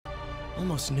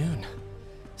Almost noon.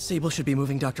 Sable should be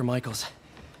moving Dr. Michaels.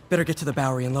 Better get to the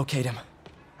Bowery and locate him.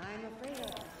 I'm afraid of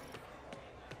it.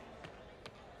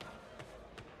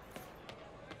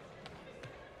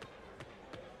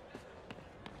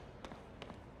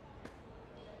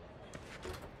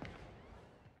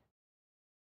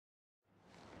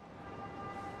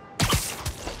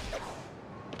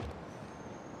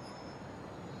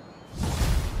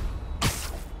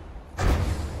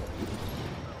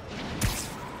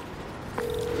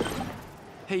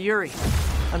 Hey, Yuri.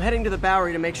 I'm heading to the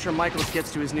Bowery to make sure Michaels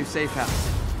gets to his new safe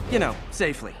house. You know,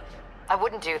 safely. I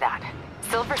wouldn't do that.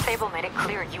 Silver Sable made it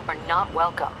clear you are not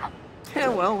welcome. Yeah,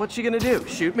 well, what's she gonna do?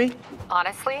 Shoot me?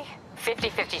 Honestly,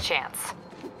 50-50 chance.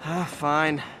 Ah,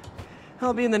 fine.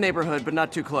 I'll be in the neighborhood, but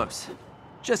not too close.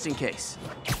 Just in case.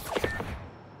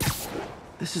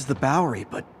 This is the Bowery,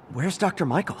 but where's Dr.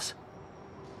 Michaels?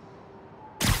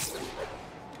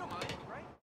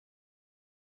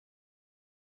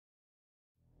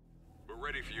 We're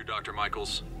ready for you, Dr.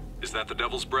 Michaels. Is that the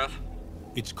Devil's Breath?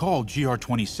 It's called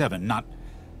GR-27, not...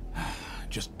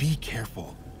 Just be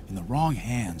careful. In the wrong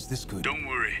hands, this could... Don't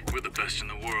worry, we're the best in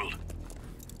the world.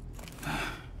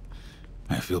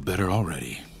 I feel better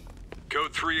already.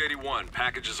 Code 381,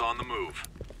 package is on the move.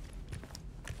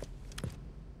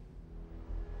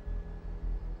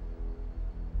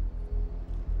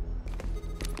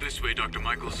 This way, Dr.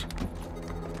 Michaels.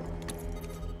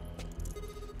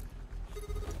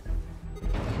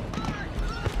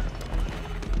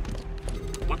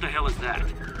 What the hell is that?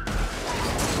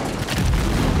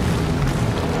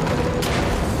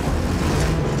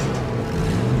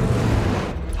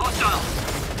 Hostile!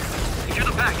 Secure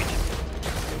the package!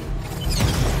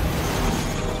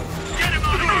 Get him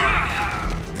out of here!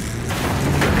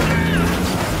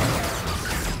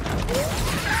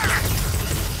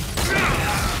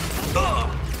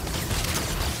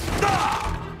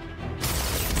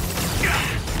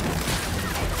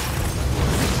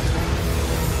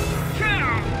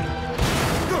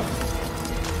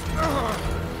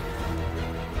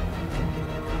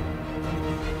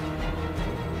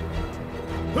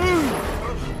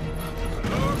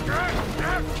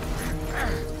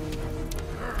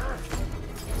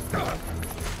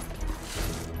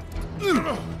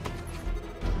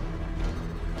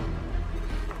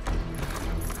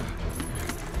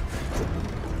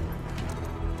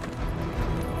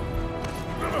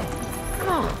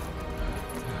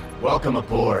 Welcome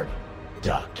aboard,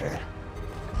 Doctor.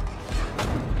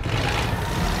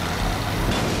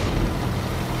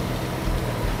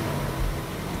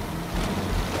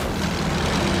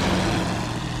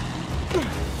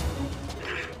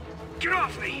 Get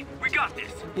off me! We got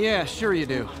this! Yeah, sure you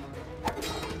do.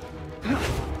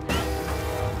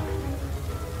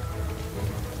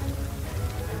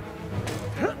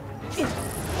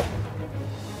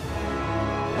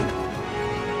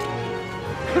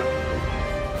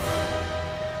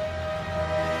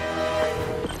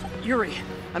 Yuri,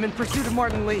 I'm in pursuit of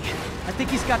Martin Lee. I think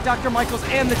he's got Dr. Michaels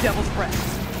and the Devil's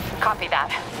Breath. Copy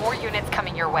that. More units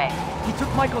coming your way. He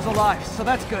took Michaels alive, so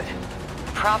that's good.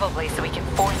 Probably so we can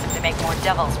force him to make more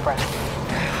Devil's Breath.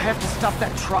 I have to stop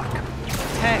that truck.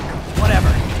 Tank, whatever.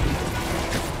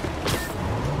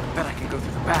 Bet I can go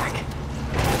through the back.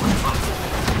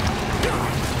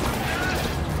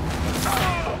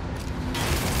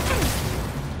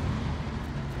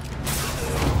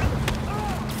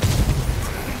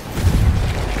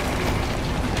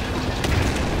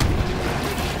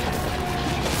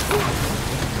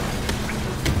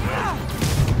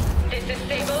 This is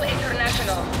Sable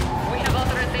International. We have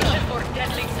authorization for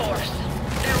deadly force.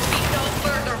 There will be no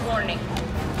further warning.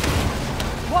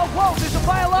 Whoa, whoa, there's a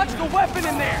biological weapon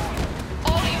in there!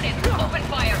 All units, open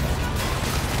fire.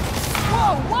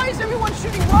 Whoa, why is everyone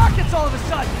shooting rockets all of a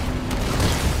sudden?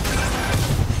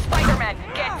 Spider-Man,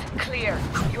 get clear.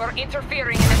 You are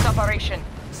interfering in this operation.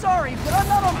 Sorry, but I'm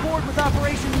not on board with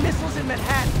Operation Missiles in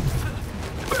Manhattan.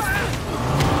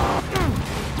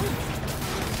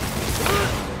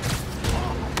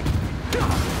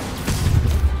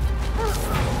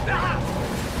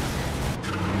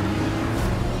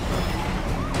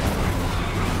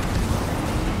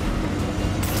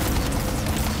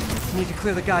 Need to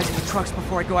clear the guys in the trucks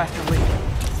before I go after Lee.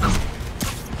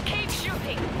 Keep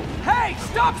shooting. Hey,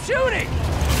 stop shooting!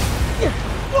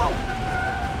 Whoa!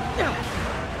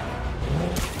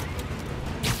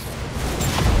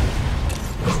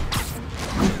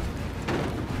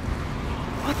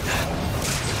 What the?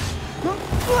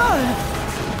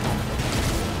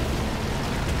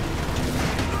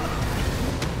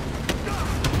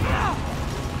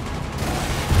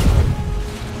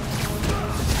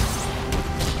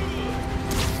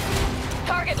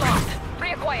 Target locked.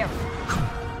 Reacquire. him.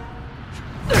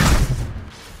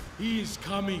 He is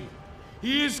coming.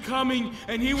 He is coming,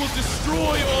 and he will destroy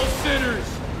all sinners.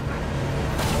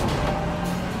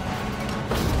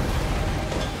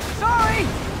 Sorry!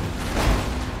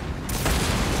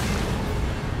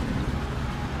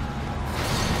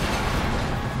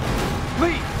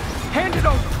 Lee, hand it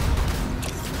over.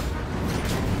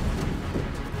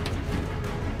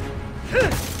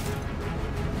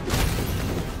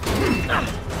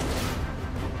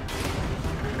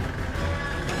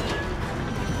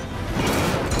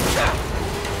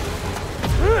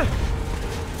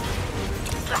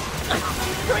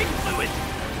 Brain fluid.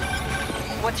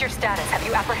 What's your status? Have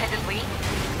you apprehended Lee?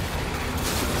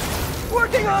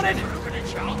 Working on it.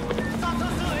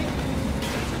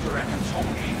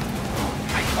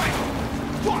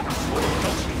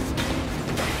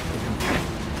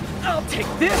 I'll take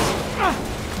this.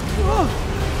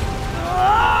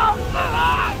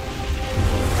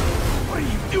 What are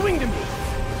you doing to me?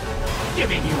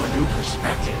 Giving you a new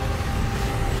perspective.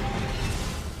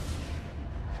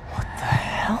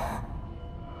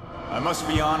 I must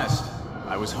be honest.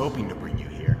 I was hoping to bring you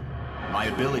here. My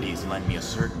abilities lend me a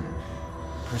certain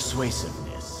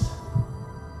persuasiveness.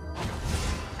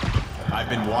 I've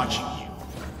been watching you.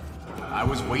 I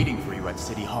was waiting for you at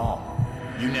City Hall.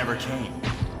 You never came.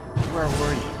 Where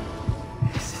were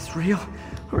you? Is this real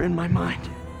or in my mind?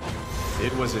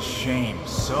 It was a shame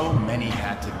so many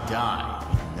had to die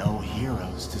with no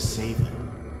heroes to save them.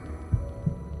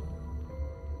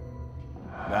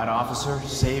 That officer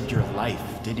saved your life,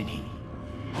 didn't he?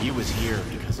 He was here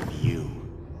because of you.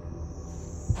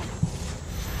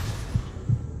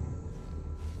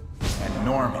 And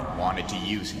Norman wanted to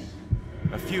use him.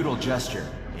 A futile gesture,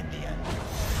 in the end.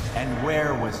 And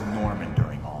where was Norman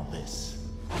during all this?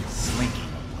 Slinking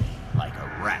away like a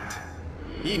rat.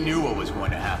 He knew what was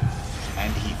going to happen,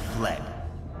 and he fled.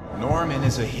 Norman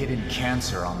is a hidden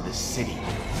cancer on this city.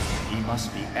 He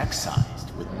must be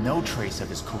excised with no trace of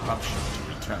his corruption to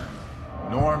return.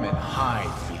 Norman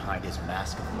hides behind his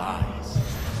mask of lies.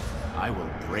 I will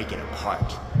break it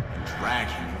apart and drag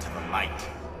him into the light.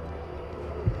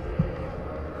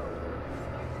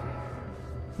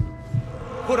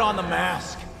 Put on the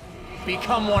mask.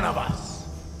 Become one of us.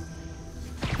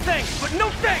 Thanks, but no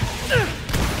thanks!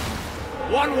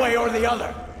 One way or the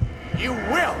other, you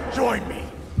will join me.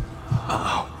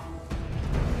 Uh-oh.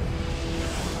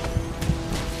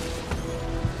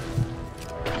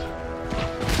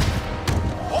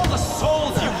 All the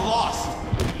souls you've lost,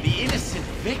 the innocent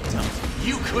victims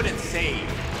you couldn't save.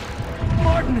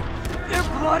 Martin, their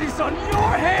blood is on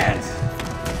your hands!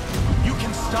 You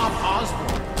can stop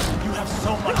Osborn. You have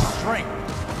so much strength.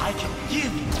 I can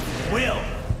give you will.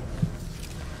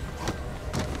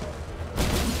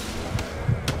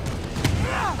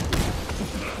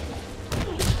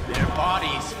 Their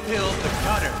bodies filled the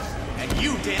gutters, and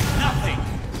you did nothing.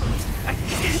 I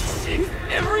can't save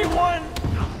everyone!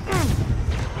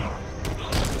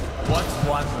 What's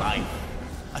one life?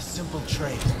 A simple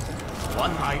trade.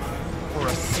 One life for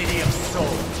a city of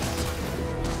souls.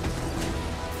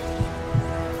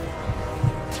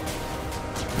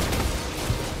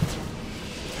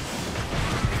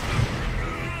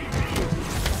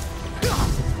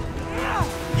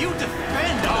 You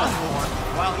defend Osborn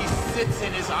while he sits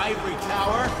in his ivory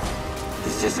tower?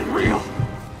 This isn't real.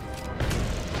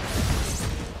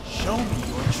 Show me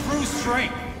your true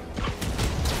strength.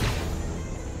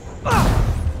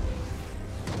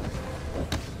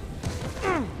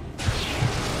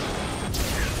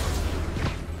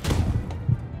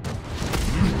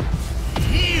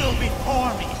 Kneel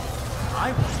before me.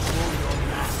 I will pull your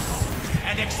mask off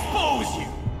and expose you.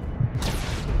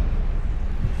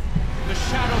 The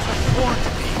shadows are sworn to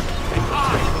me, and I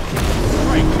will give you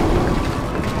strength.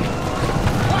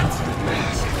 What? The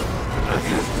mask. I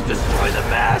have to destroy the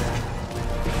mask!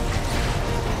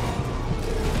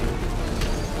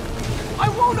 I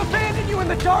won't abandon you in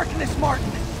the darkness,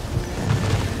 Martin!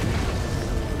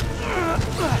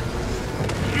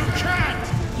 You can't!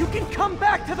 You can come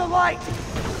back to the light!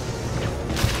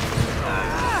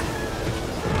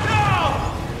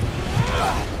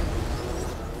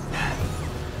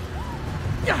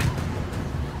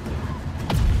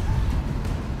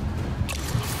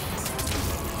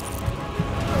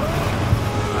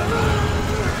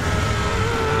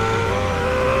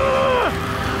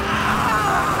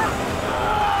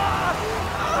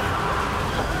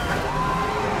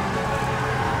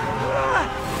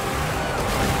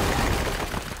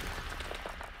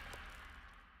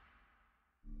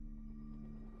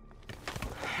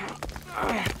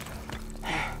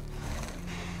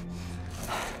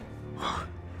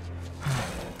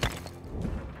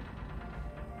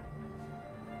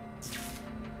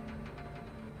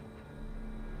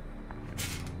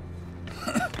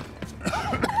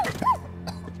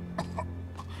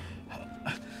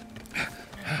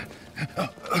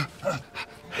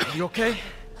 You okay?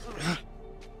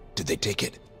 Did they take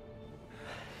it?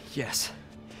 Yes.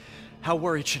 How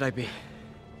worried should I be?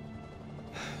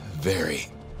 Very.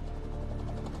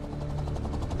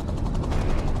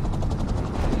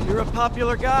 You're a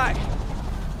popular guy.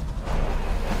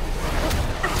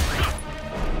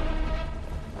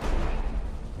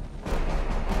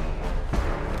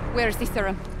 Where's the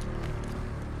serum?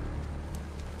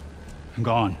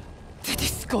 Gone.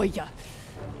 Diskoya.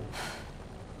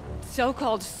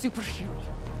 So-called superhero.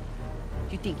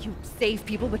 You think you save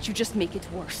people, but you just make it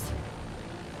worse.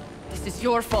 This is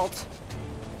your fault.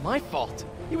 My fault?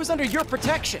 He was under your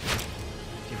protection.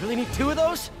 Do you really need two of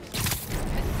those?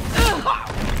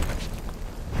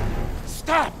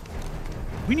 Stop!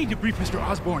 We need to brief Mr.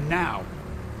 Osborn now.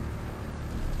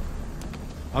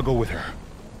 I'll go with her.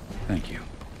 Thank you.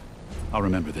 I'll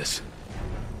remember this.